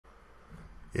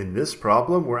In this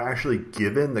problem, we're actually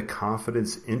given the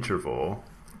confidence interval.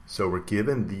 So we're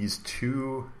given these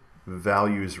two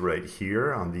values right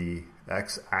here on the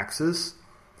x-axis,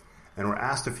 and we're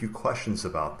asked a few questions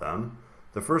about them.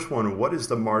 The first one, what is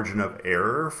the margin of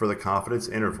error for the confidence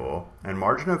interval? And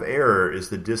margin of error is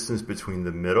the distance between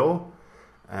the middle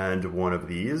and one of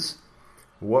these.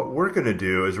 What we're going to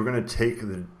do is we're going to take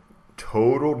the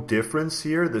total difference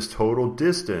here, this total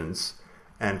distance,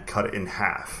 and cut it in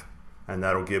half. And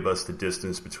that'll give us the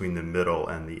distance between the middle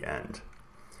and the end.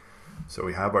 So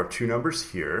we have our two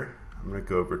numbers here. I'm going to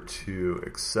go over to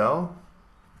Excel.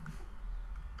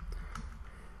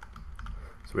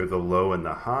 So we have the low and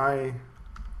the high,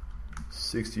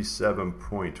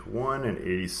 67.1 and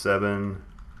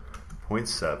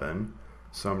 87.7.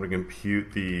 So I'm going to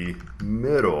compute the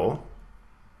middle.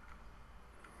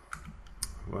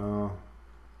 Well,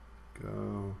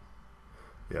 go.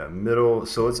 Yeah, middle.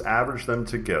 So let's average them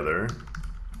together.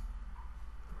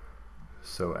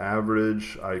 So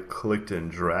average, I clicked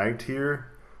and dragged here.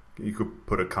 You could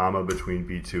put a comma between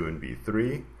B2 and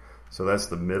B3. So that's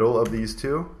the middle of these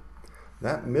two.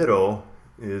 That middle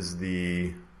is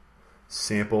the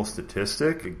sample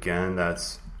statistic. Again,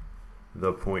 that's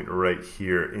the point right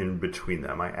here in between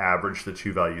them. I averaged the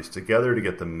two values together to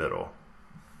get the middle.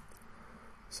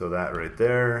 So that right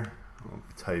there, I'll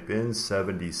type in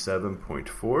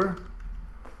 77.4.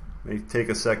 May take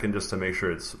a second just to make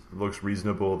sure it looks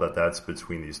reasonable that that's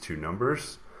between these two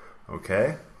numbers.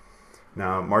 Okay.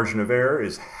 Now margin of error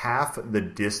is half the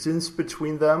distance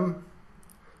between them.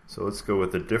 So let's go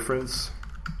with the difference.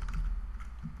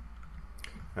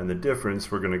 And the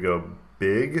difference, we're going to go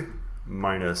big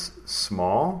minus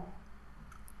small.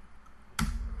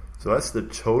 So that's the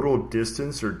total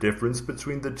distance or difference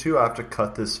between the two. I have to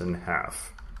cut this in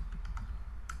half.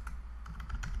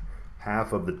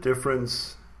 Half of the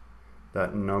difference,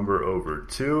 that number over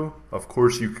 2. Of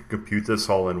course, you could compute this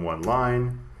all in one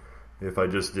line. If I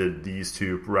just did these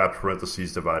two wrapped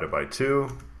parentheses divided by 2.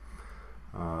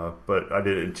 But I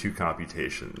did it in two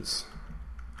computations.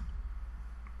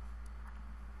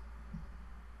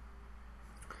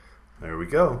 There we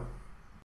go.